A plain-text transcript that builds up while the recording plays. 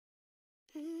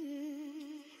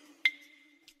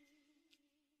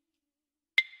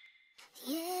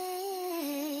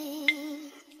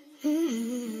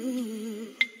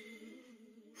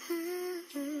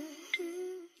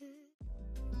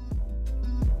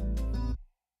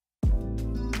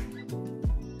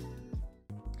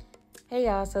Hey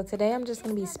y'all, so today I'm just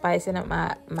going to be spicing up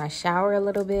my shower a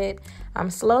little bit. I'm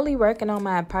slowly working on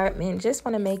my apartment. Just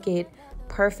want to make it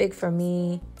perfect for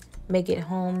me, make it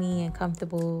homey and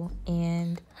comfortable.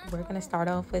 And we're going to start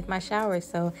off with my shower.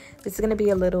 So this is going to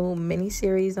be a little mini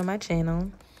series on my channel.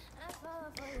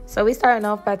 So we starting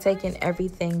off by taking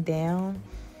everything down.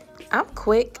 I'm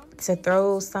quick to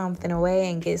throw something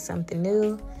away and get something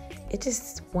new. It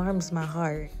just warms my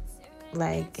heart.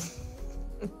 Like...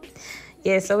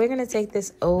 Yeah, so we're going to take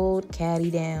this old caddy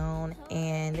down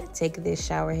and take this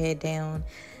shower head down.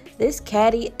 This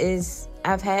caddy is,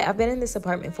 I've been in this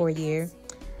apartment for a year.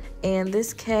 And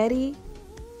this caddy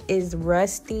is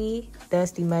rusty,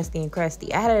 dusty, musty, and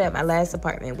crusty. I had it at my last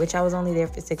apartment, which I was only there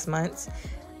for 6 months.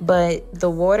 But the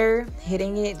water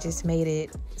hitting it just made it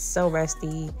so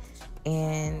rusty.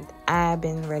 And I've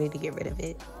been ready to get rid of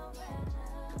it.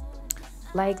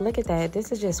 Like, look at that.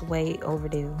 This is just way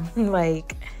overdue.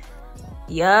 Like...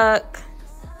 Yuck.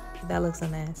 That looks a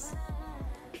mess.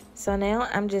 So now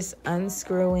I'm just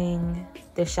unscrewing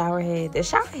the shower head. The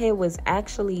shower head was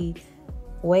actually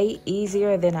way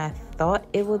easier than I thought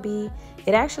it would be.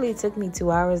 It actually took me 2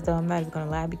 hours though, I'm not even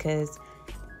gonna lie, because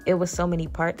it was so many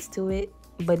parts to it.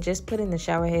 But just putting the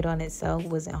shower head on itself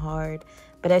wasn't hard.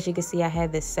 But as you can see, I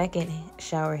had the second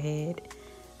shower head,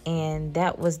 and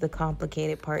that was the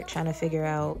complicated part, trying to figure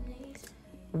out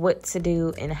what to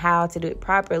do and how to do it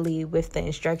properly with the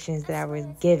instructions that I was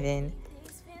given.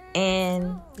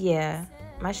 And yeah,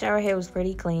 my shower head was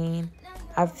pretty clean.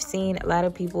 I've seen a lot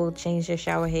of people change their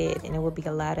shower head and it would be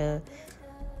a lot of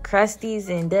crusties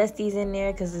and dusties in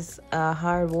there because it's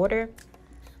hard water.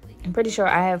 I'm pretty sure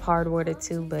I have hard water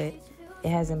too, but it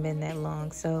hasn't been that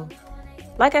long. So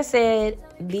like I said,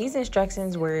 these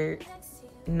instructions were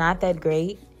not that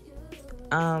great.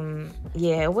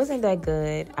 Yeah, it wasn't that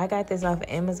good. I got this off of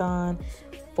Amazon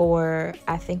for,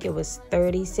 I think it was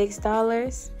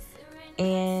 $36.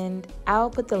 And I'll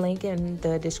put the link in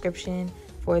the description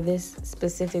for this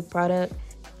specific product.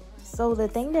 So the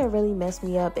thing that really messed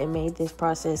me up and made this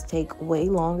process take way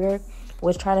longer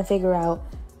was trying to figure out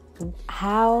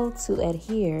how to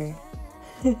adhere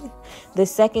the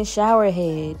second shower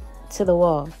head to the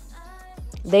wall.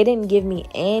 They didn't give me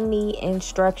any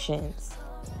instructions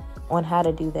on how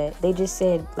to do that. They just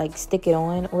said like stick it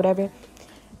on or whatever,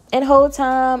 and the whole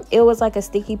time it was like a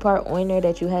sticky part on there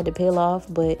that you had to peel off,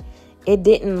 but it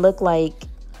didn't look like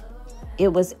it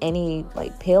was any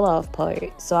like peel off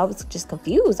part. So I was just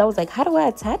confused. I was like, how do I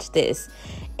attach this?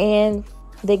 And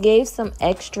they gave some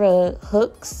extra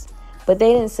hooks, but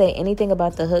they didn't say anything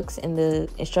about the hooks in the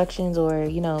instructions, or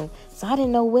so I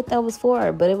didn't know what that was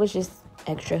for, but it was just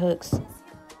extra hooks.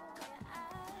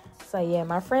 So yeah,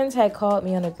 my friends had called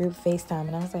me on a group FaceTime,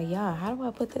 and I was like, yeah, how do I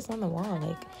put this on the wall?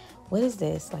 Like, what is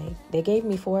this? Like, they gave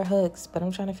me 4 hooks, but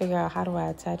I'm trying to figure out how do I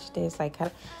attach this? Like,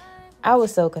 I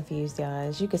was so confused, y'all,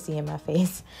 as you can see in my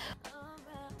face.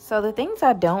 So the things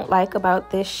I don't like about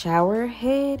this shower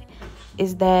head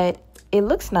is that it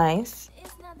looks nice,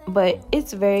 but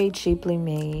it's very cheaply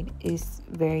made. It's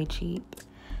very cheap.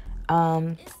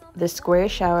 The square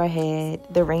shower head,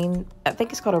 I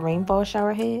think it's called a Rainfall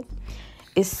shower head,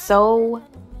 is so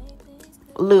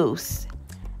loose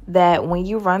that when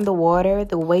you run the water,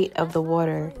 the weight of the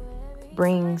water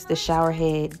brings the shower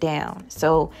head down.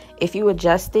 So if you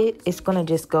adjust it, it's going to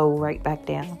just go right back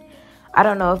down. I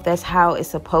don't know if that's how it's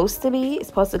supposed to be. It's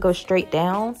supposed to go straight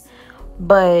down,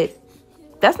 but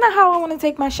that's not how I want to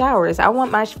take my showers. I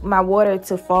want my water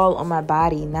to fall on my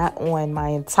body, not on my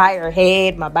entire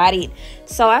head, my body.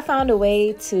 So I found a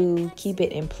way to keep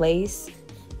it in place,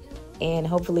 and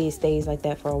hopefully it stays like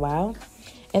that for a while.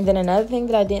 And then another thing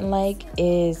that I didn't like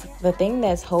is the thing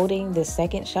that's holding the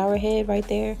second shower head right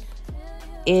there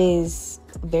is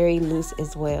very loose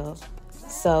as well.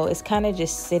 So it's kind of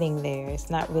just sitting there. It's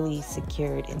not really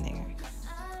secured in there.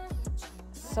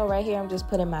 So right here, I'm just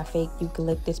putting my fake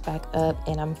eucalyptus back up,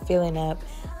 and I'm filling up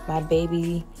my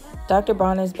baby, Dr.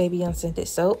 Bronner's baby unscented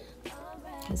soap.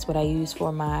 That's what I use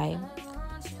for my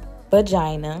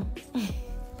vagina.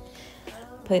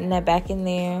 Putting that back in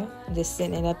there, just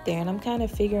sitting it up there, and I'm kind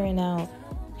of figuring out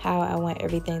how I want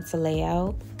everything to lay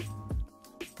out.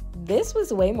 This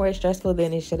was way more stressful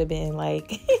than it should have been.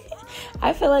 Like,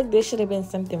 I feel like this should have been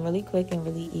something really quick and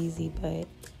really easy, but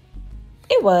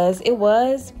it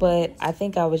was, but I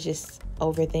think I was just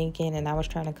overthinking, and I was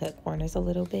trying to cut corners a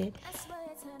little bit.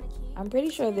 I'm pretty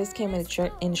sure this came in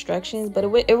instructions, but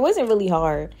it wasn't really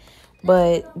hard.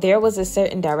 But there was a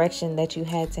certain direction that you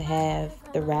had to have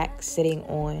the rack sitting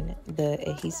on the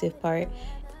adhesive part.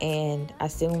 And I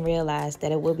soon realized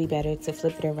that it would be better to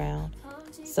flip it around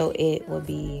so it will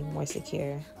be more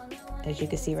secure. As you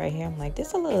can see right here, I'm like,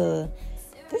 this a little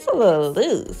this is a little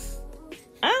loose.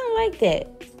 I don't like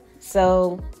that.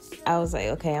 So I was like,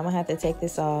 okay, I'm gonna have to take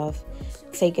this off,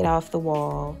 take it off the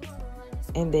wall,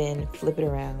 and then flip it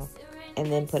around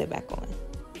and then put it back on.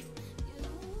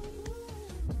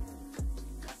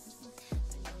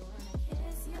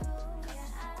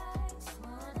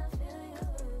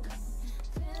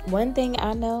 One thing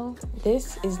I know,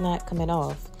 this is not coming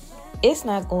off. It's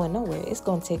not going nowhere. It's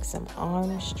going to take some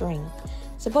arm strength.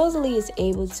 Supposedly, it's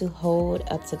able to hold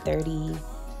up to 30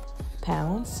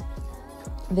 pounds.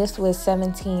 This was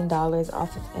 $17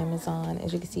 off of Amazon.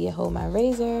 As you can see, it holds my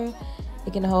razor.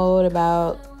 It can hold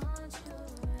about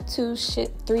 4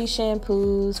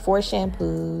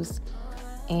 shampoos,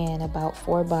 and about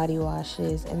 4 body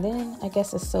washes. And then, I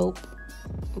guess, a soap,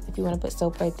 if you want to put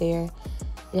soap right there.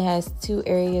 It has 3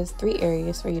 areas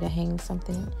for you to hang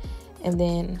something, and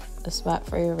then a spot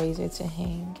for your razor to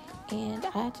hang. And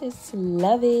I just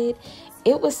love it.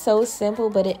 It was so simple,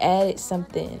 but it added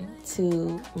something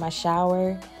to my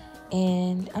shower,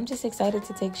 and I'm just excited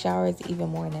to take showers even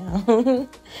more now.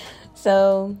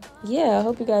 So yeah, I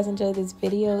hope you guys enjoyed this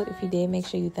video. If you did, make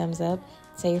sure you thumbs up,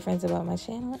 tell your friends about my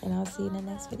channel, and I'll see you in the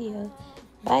next video.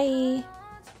 Bye.